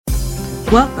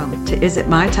Welcome to Is It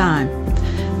My Time?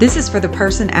 This is for the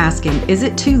person asking, is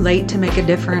it too late to make a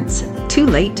difference? Too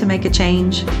late to make a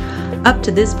change? Up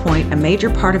to this point, a major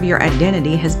part of your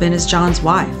identity has been as John's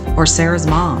wife, or Sarah's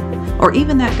mom, or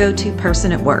even that go-to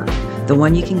person at work, the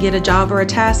one you can get a job or a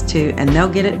task to and they'll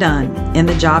get it done, in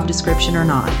the job description or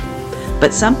not.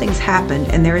 But something's happened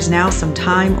and there is now some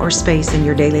time or space in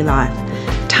your daily life.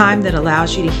 Time that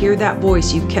allows you to hear that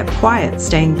voice you've kept quiet,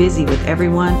 staying busy with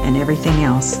everyone and everything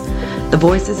else. The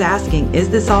voice is asking, is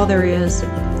this all there is?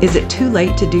 Is it too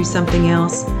late to do something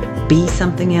else? Be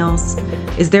something else?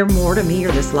 Is there more to me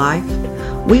or this life?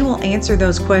 We will answer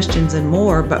those questions and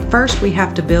more, but first we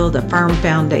have to build a firm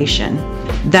foundation.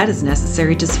 That is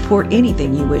necessary to support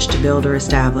anything you wish to build or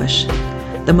establish.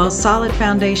 The most solid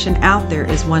foundation out there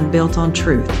is one built on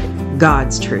truth,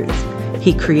 God's truth.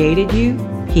 He created you,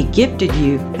 He gifted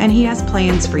you, and He has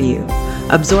plans for you.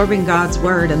 Absorbing God's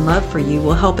word and love for you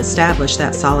will help establish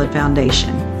that solid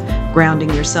foundation. Grounding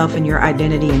yourself in your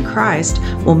identity in Christ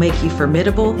will make you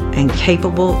formidable and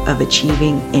capable of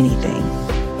achieving anything.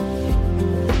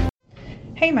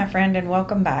 Hey, my friend, and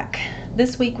welcome back.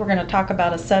 This week we're going to talk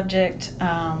about a subject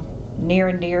near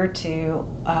and dear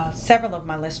to several of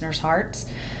my listeners' hearts.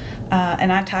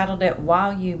 And I titled it,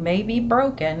 While You May Be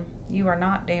Broken, You Are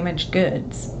Not Damaged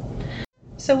Goods.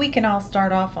 So we can all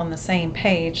start off on the same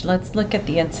page. Let's look at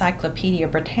the Encyclopedia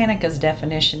Britannica's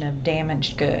definition of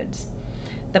damaged goods.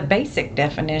 The basic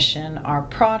definition are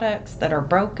products that are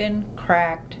broken,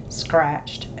 cracked,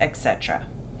 scratched, etc.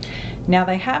 Now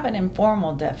they have an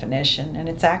informal definition, and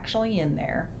it's actually in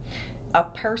there. A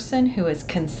person who is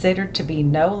considered to be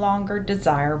no longer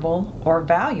desirable or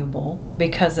valuable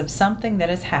because of something that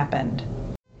has happened.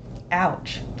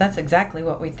 Ouch, that's exactly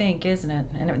what we think, isn't it?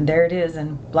 And there it is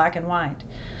in black and white.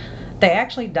 They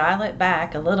actually dial it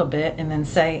back a little bit and then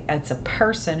say it's a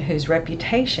person whose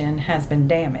reputation has been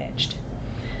damaged.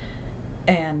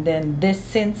 And then this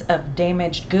sense of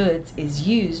damaged goods is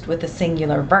used with a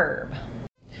singular verb.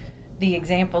 The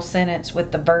example sentence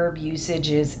with the verb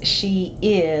usage is, she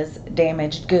is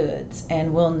damaged goods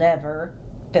and will never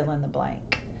fill in the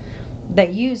blank. They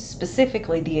use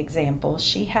specifically the example,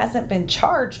 she hasn't been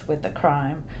charged with a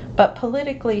crime, but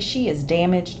politically she is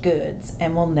damaged goods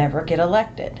and will never get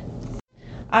elected.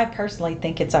 I personally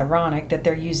think it's ironic that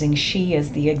they're using she as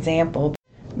the example,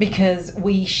 because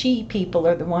we she people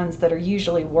are the ones that are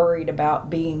usually worried about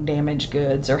being damaged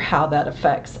goods or how that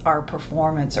affects our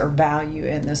performance or value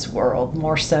in this world,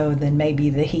 more so than maybe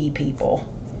the he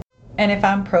people. And if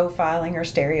I'm profiling or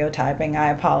stereotyping, I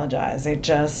apologize. It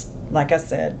just, like I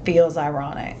said, feels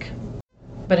ironic.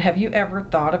 But have you ever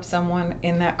thought of someone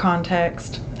in that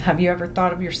context? Have you ever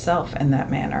thought of yourself in that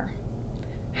manner?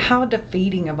 How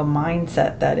defeating of a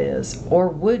mindset that is, or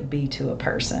would be to a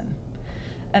person.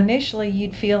 Initially,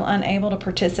 you'd feel unable to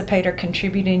participate or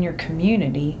contribute in your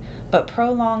community, but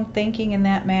prolonged thinking in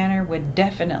that manner would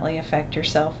definitely affect your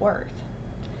self-worth.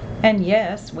 And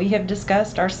yes, we have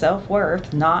discussed our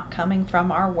self-worth not coming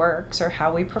from our works or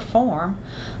how we perform,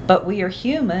 but we are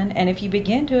human, and if you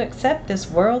begin to accept this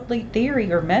worldly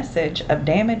theory or message of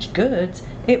damaged goods,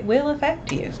 it will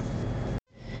affect you.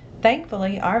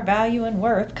 Thankfully, our value and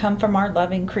worth come from our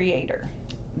loving Creator.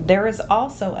 There is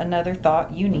also another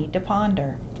thought you need to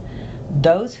ponder.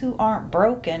 Those who aren't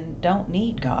broken don't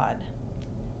need God.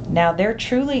 Now, there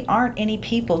truly aren't any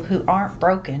people who aren't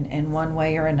broken in one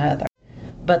way or another.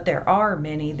 But there are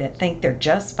many that think they're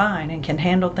just fine and can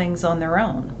handle things on their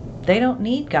own. They don't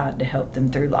need God to help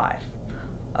them through life.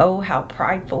 Oh, how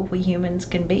prideful we humans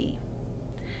can be.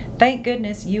 Thank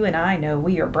goodness you and I know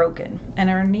we are broken and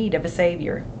are in need of a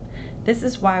Savior. This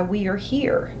is why we are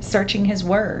here, searching His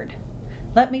Word.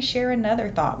 Let me share another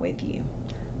thought with you.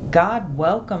 God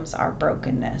welcomes our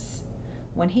brokenness.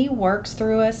 When He works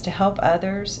through us to help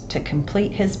others to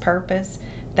complete His purpose,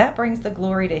 that brings the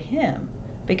glory to Him.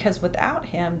 Because without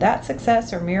Him, that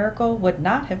success or miracle would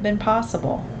not have been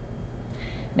possible.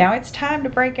 Now it's time to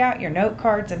break out your note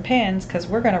cards and pens, because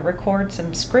we're going to record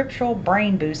some scriptural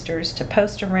brain boosters to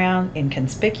post around in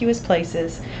conspicuous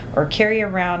places or carry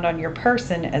around on your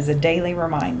person as a daily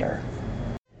reminder.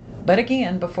 But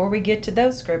again, before we get to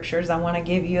those scriptures, I want to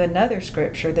give you another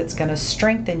scripture that's going to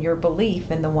strengthen your belief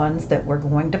in the ones that we're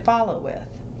going to follow with.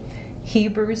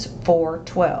 Hebrews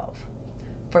 4:12.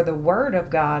 For the word of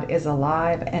God is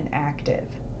alive and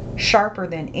active. Sharper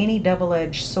than any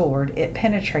double-edged sword, it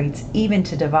penetrates even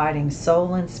to dividing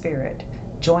soul and spirit,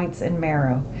 joints and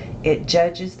marrow. It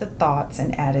judges the thoughts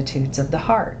and attitudes of the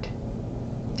heart.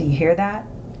 Do you hear that?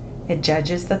 It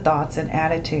judges the thoughts and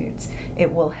attitudes.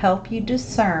 It will help you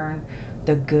discern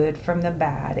the good from the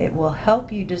bad. It will help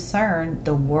you discern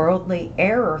the worldly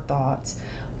error thoughts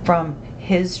from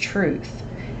His truth.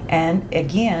 And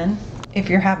again, if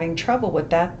you're having trouble with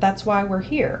that, that's why we're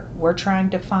here. We're trying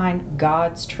to find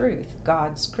God's truth,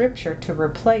 God's scripture, to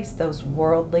replace those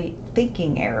worldly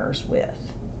thinking errors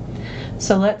with.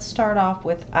 So let's start off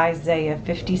with Isaiah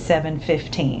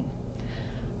 57:15.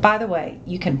 By the way,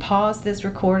 you can pause this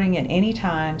recording at any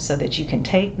time so that you can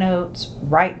take notes,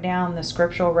 write down the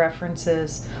scriptural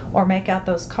references, or make out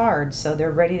those cards so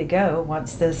they're ready to go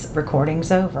once this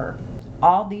recording's over.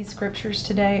 All these scriptures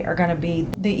today are going to be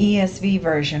the ESV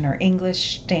version, or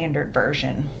English Standard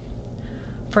Version.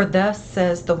 For thus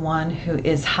says the one who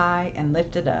is high and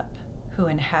lifted up, who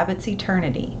inhabits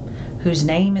eternity, whose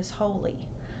name is holy.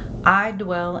 I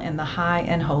dwell in the high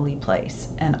and holy place,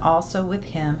 and also with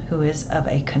him who is of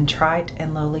a contrite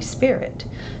and lowly spirit,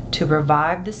 to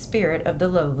revive the spirit of the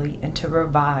lowly and to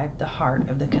revive the heart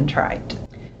of the contrite.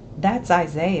 That's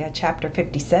Isaiah chapter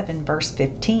 57, verse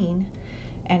 15,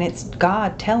 and it's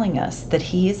God telling us that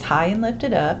He is high and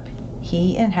lifted up,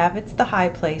 He inhabits the high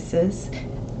places,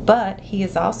 but He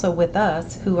is also with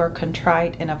us who are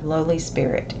contrite and of lowly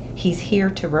spirit. He's here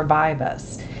to revive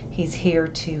us. He's here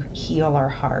to heal our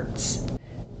hearts.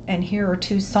 And here are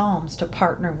 2 Psalms to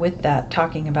partner with that,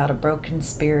 talking about a broken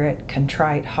spirit,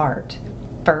 contrite heart.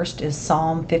 First is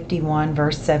Psalm 51,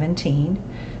 verse 17.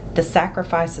 The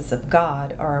sacrifices of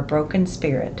God are a broken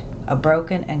spirit, a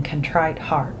broken and contrite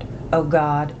heart. O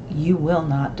God, you will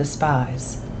not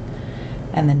despise.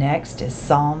 And the next is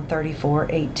Psalm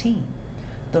 34:18.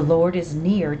 The Lord is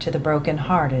near to the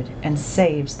brokenhearted and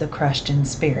saves the crushed in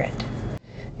spirit.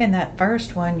 In that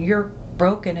first one, your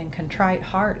broken and contrite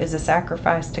heart is a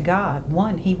sacrifice to God,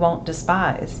 one He won't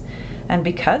despise. And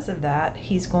because of that,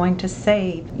 He's going to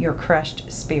save your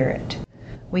crushed spirit.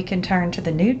 We can turn to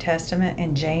the New Testament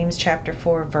in James chapter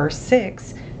 4, verse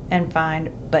 6 and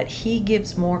find, but He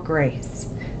gives more grace.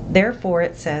 Therefore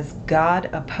it says, God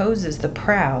opposes the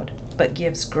proud, but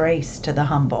gives grace to the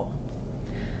humble.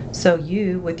 So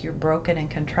you, with your broken and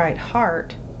contrite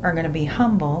heart, are going to be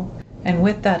humble, and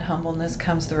with that humbleness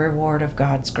comes the reward of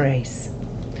God's grace.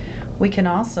 We can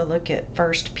also look at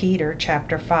 1 Peter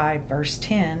chapter 5, verse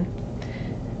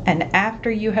 10. And after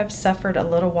you have suffered a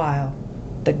little while,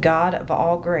 the God of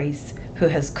all grace, who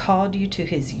has called you to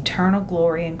His eternal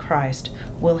glory in Christ,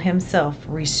 will Himself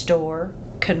restore,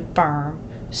 confirm,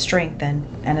 strengthen,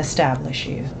 and establish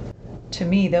you. To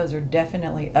me, those are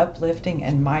definitely uplifting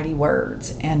and mighty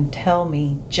words, and tell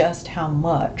me just how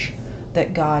much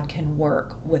that God can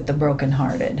work with the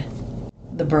brokenhearted,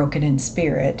 the broken in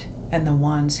spirit, and the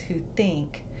ones who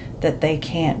think that they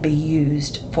can't be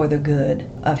used for the good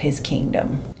of His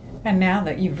kingdom. And now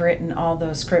that you've written all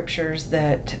those scriptures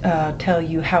that tell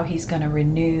you how He's going to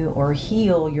renew or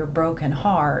heal your broken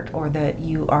heart, or that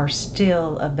you are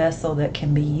still a vessel that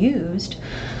can be used,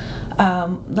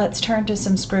 let's turn to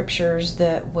some scriptures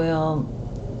that will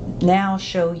now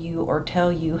show you or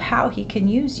tell you how He can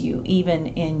use you even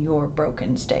in your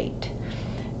broken state.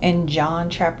 In John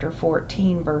chapter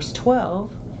 14, verse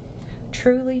 12,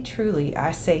 truly, truly,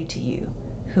 I say to you,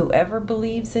 whoever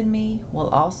believes in me will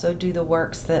also do the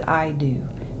works that I do,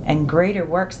 and greater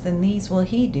works than these will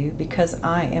he do, because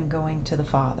I am going to the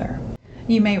Father.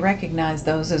 You may recognize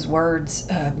those as words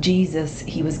of Jesus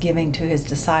He was giving to His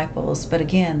disciples, but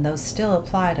again, those still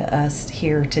apply to us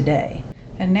here today.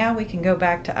 And now we can go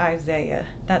back to Isaiah.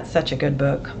 That's such a good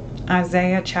book.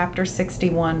 Isaiah chapter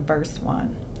 61, verse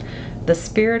 1. The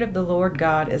Spirit of the Lord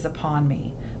God is upon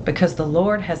me, because the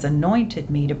Lord has anointed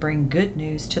me to bring good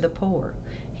news to the poor.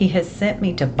 He has sent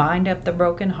me to bind up the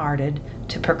brokenhearted,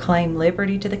 to proclaim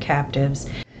liberty to the captives,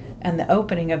 and the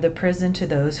opening of the prison to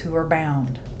those who are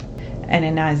bound. And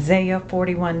in Isaiah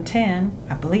 41:10,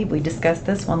 I believe we discussed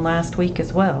this one last week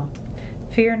as well.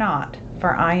 Fear not,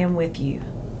 for I am with you.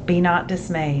 Be not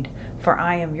dismayed, for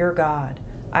I am your God.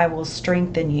 I will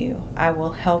strengthen you. I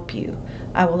will help you.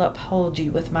 I will uphold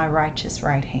you with my righteous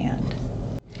right hand.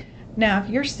 Now, if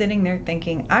you're sitting there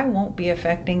thinking, I won't be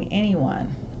affecting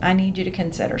anyone, I need you to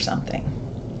consider something.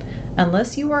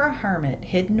 Unless you are a hermit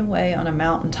hidden away on a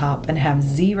mountaintop and have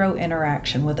zero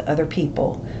interaction with other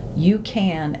people, you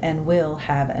can and will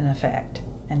have an effect,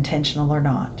 intentional or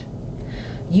not.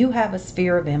 You have a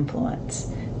sphere of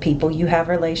influence, people you have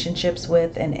relationships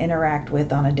with and interact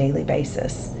with on a daily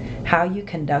basis. How you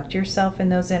conduct yourself in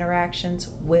those interactions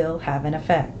will have an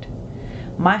effect.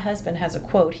 My husband has a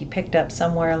quote he picked up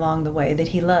somewhere along the way that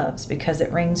he loves because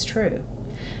it rings true.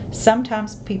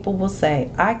 Sometimes people will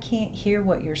say, I can't hear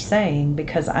what you're saying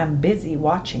because I'm busy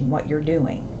watching what you're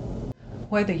doing.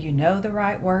 Whether you know the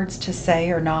right words to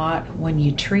say or not, when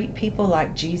you treat people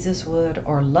like Jesus would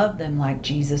or love them like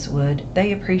Jesus would,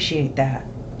 they appreciate that.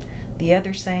 The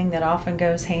other saying that often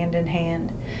goes hand in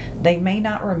hand, they may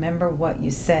not remember what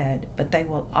you said, but they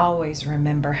will always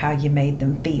remember how you made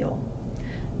them feel.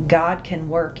 God can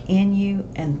work in you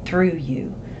and through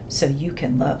you so you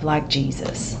can love like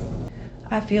Jesus.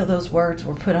 I feel those words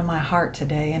were put on my heart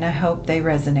today, and I hope they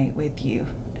resonate with you.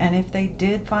 And if they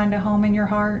did find a home in your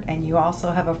heart, and you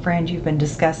also have a friend you've been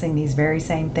discussing these very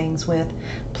same things with,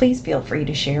 please feel free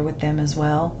to share with them as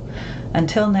well.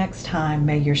 Until next time,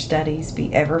 may your studies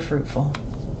be ever fruitful.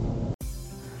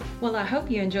 Well, I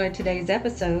hope you enjoyed today's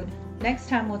episode. Next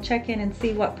time we'll check in and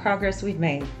see what progress we've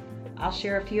made. I'll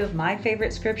share a few of my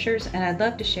favorite scriptures, and I'd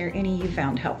love to share any you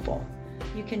found helpful.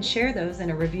 You can share those in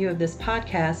a review of this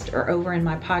podcast or over in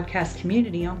my podcast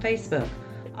community on Facebook.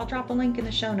 I'll drop a link in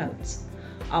the show notes.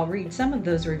 I'll read some of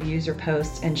those reviews or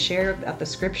posts and share about the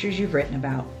scriptures you've written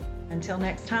about. Until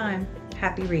next time,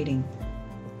 happy reading.